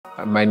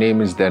My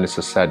name is Dennis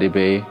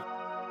Osadibe.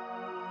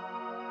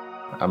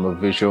 I'm a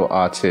visual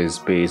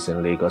artist based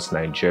in Lagos,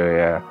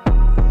 Nigeria.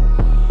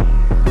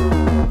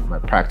 My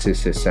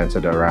practice is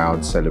centered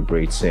around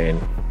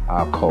celebrating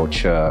our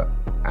culture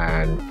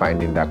and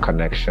finding that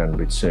connection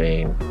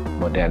between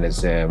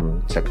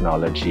modernism,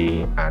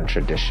 technology, and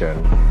tradition.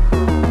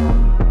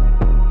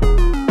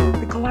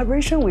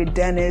 Collaboration with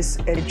Dennis,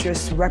 it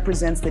just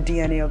represents the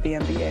DNA of the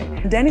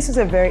MBA. Dennis is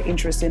a very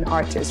interesting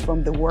artist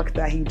from the work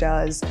that he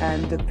does,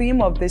 and the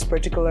theme of this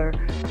particular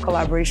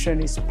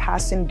collaboration is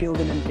passing,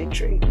 building, and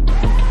victory.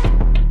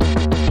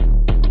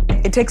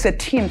 It takes a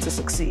team to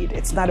succeed.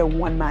 It's not a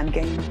one-man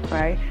game,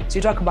 right? So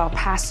you talk about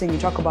passing, you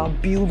talk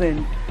about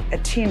building a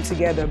team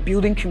together,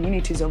 building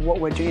communities of what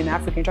we're doing in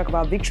Africa. You talk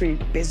about victory,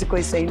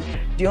 basically saying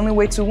the only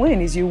way to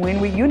win is you win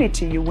with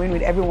unity, you win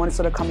with everyone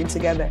sort of coming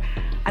together.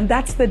 And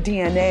that's the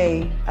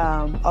DNA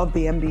of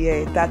the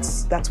MBA.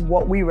 That's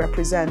what we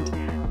represent.